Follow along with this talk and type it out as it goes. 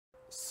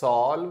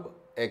solve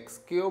x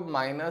cube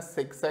minus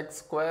 6x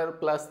square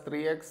plus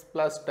 3x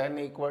plus 10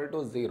 equal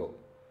to 0.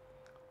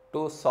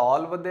 To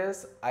solve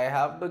this, I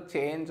have to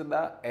change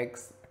the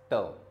x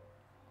term,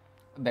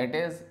 that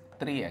is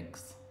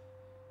 3x.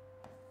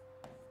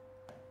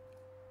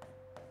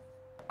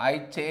 I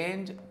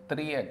change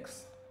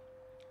 3x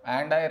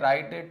and I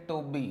write it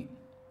to be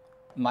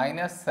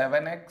minus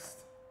 7x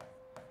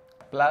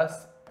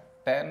plus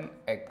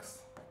 10x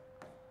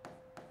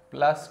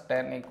plus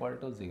 10 equal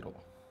to 0.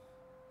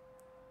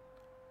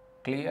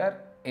 Clear?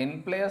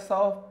 In place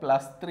of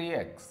plus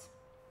 3x,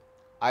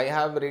 I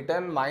have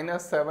written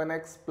minus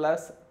 7x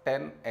plus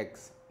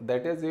 10x.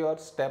 That is your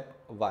step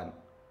 1.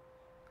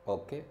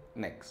 Okay,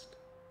 next.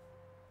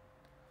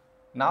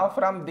 Now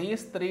from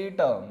these three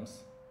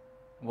terms,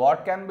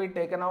 what can be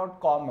taken out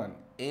common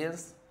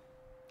is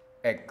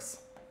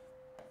x.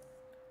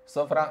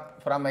 So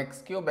from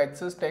x cube,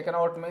 x is taken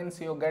out means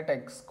you get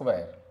x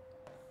square.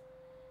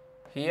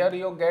 Here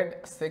you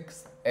get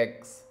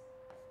 6x.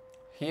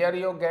 Here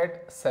you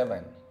get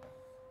 7.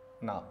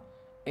 Now,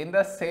 in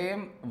the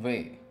same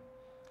way,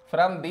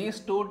 from these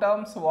two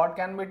terms, what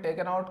can be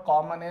taken out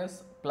common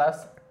is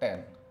plus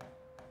 10.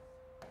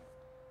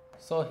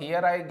 So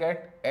here I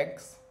get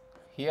x,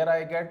 here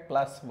I get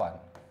plus 1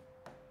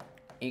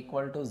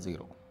 equal to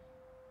 0.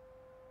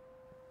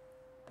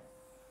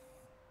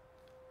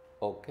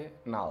 Okay,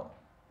 now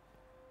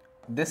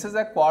this is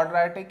a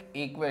quadratic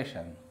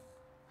equation.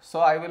 So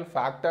I will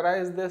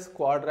factorize this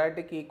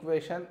quadratic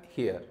equation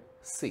here.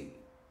 See,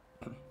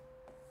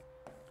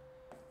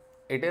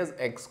 it is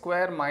x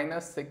square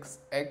minus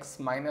 6x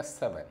minus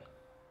 7.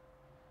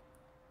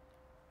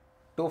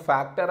 To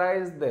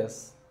factorize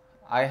this,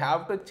 I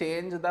have to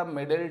change the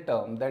middle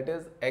term, that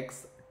is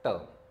x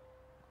term.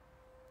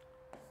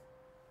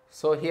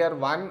 So here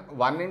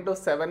 1 into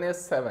 7 is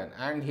 7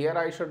 and here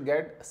I should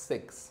get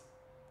 6.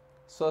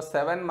 So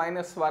 7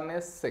 minus 1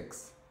 is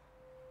 6.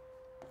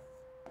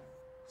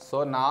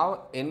 So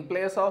now in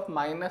place of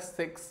minus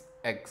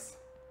 6x,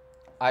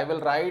 I will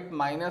write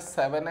minus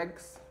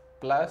 7x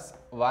plus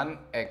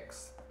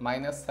 1x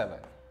minus 7.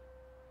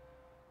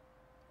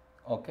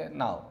 Okay,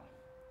 now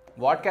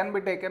what can be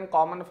taken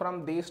common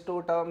from these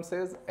two terms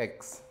is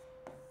x.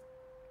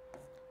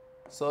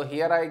 So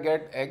here I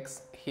get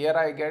x, here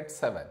I get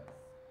 7.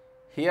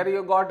 Here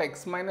you got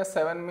x minus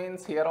 7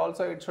 means here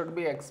also it should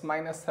be x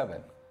minus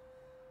 7.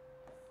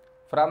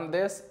 From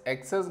this,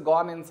 x is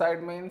gone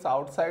inside means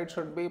outside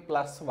should be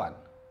plus 1.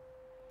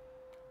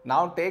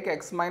 Now take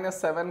x minus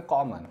 7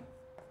 common.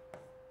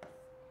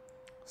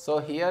 So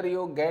here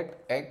you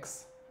get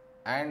x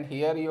and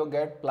here you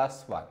get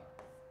plus 1.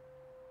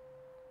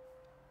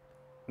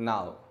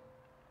 Now,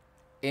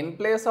 in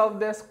place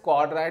of this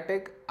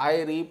quadratic,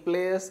 I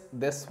replace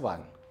this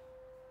one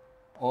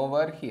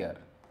over here.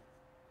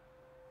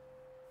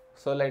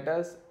 So let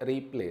us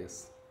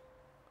replace.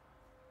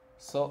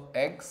 So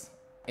x,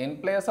 in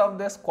place of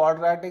this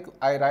quadratic,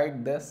 I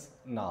write this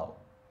now.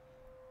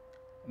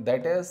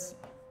 That is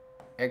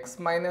x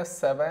minus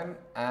 7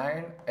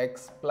 and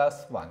x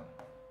plus 1.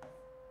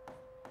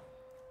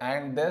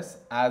 And this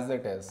as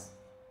it is.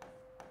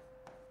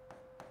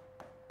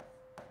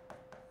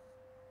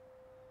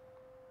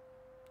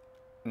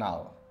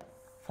 Now,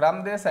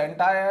 from this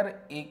entire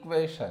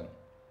equation,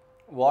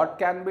 what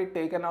can be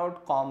taken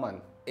out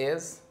common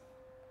is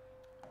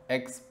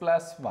x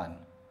plus 1.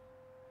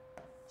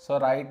 So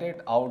write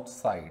it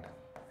outside.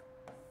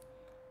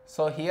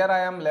 So here I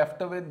am left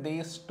with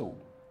these two,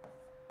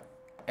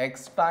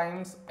 x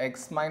times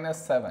x minus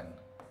 7,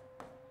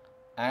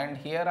 and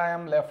here I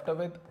am left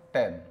with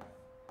 10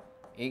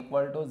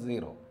 equal to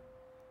 0.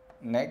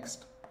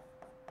 Next,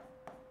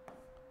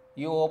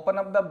 you open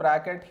up the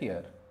bracket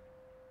here.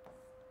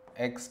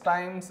 X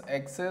times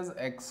x is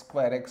x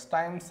square, x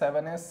times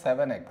 7 is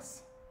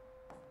 7x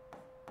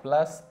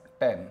plus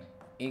 10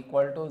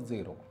 equal to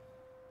 0.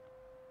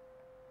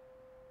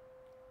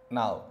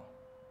 Now,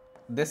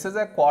 this is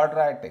a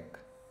quadratic.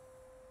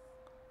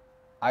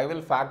 I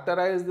will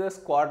factorize this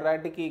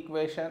quadratic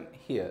equation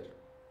here.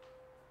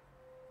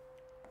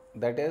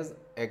 That is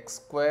x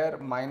square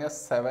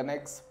minus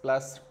 7x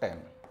plus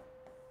 10.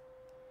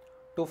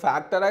 To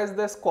factorize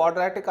this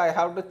quadratic, I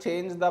have to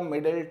change the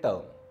middle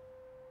term.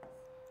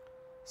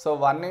 So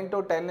 1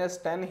 into 10 is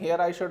 10. Here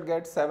I should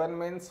get 7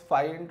 means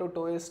 5 into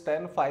 2 is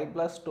 10. 5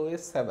 plus 2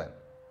 is 7.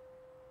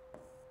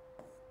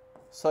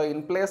 So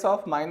in place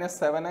of minus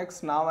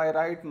 7x, now I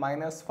write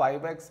minus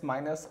 5x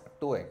minus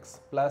 2x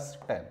plus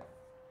 10.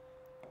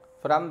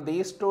 From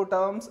these two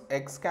terms,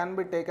 x can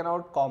be taken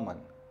out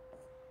common.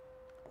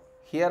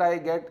 Here I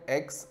get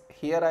x,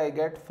 here I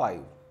get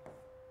 5.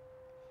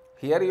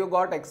 Here you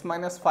got x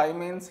minus 5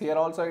 means here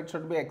also it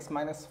should be x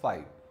minus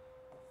 5.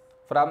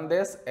 From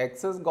this,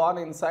 x is gone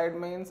inside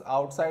means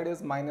outside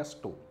is minus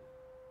 2.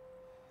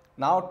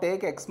 Now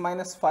take x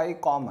minus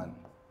 5 common.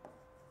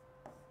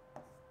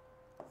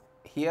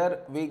 Here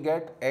we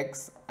get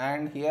x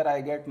and here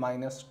I get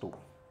minus 2.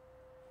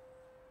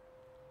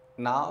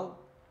 Now,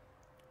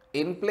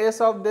 in place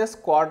of this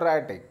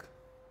quadratic,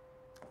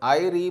 I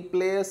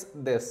replace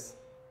this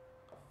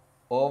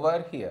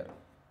over here.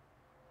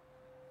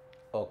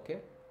 Okay,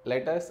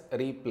 let us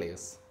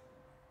replace.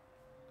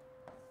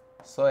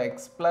 So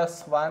x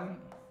plus 1,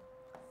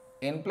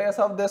 in place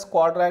of this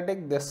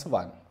quadratic, this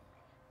one,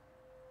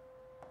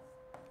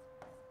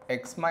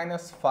 x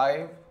minus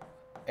 5,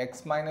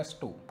 x minus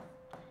 2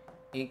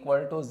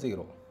 equal to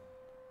 0.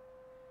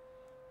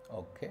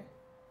 Okay,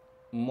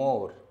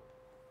 more.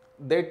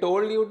 They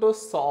told you to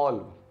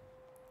solve.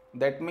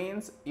 That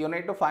means you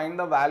need to find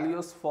the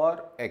values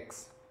for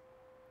x.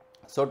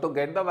 So to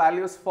get the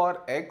values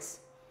for x,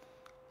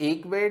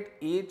 equate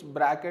each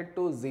bracket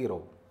to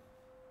 0.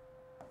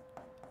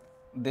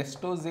 This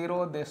to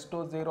 0, this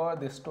to 0,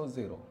 this to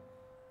 0.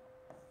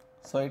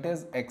 So it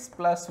is x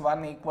plus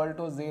 1 equal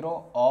to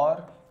 0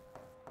 or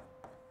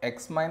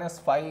x minus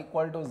 5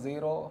 equal to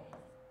 0,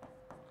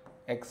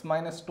 x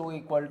minus 2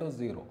 equal to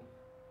 0.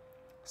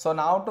 So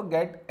now to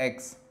get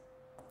x,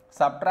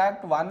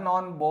 subtract 1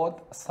 on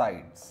both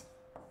sides.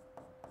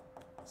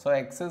 So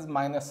x is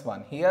minus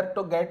 1. Here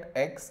to get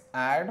x,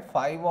 add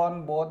 5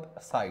 on both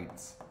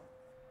sides.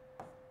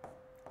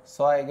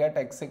 So I get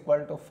x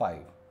equal to 5.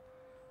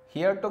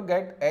 Here to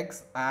get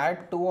x,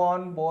 add 2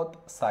 on both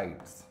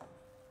sides.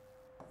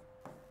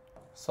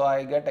 So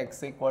I get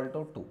x equal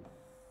to 2.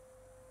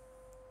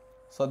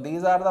 So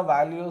these are the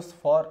values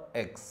for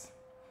x.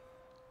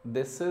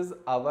 This is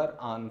our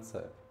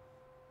answer.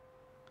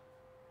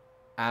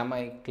 Am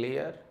I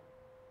clear?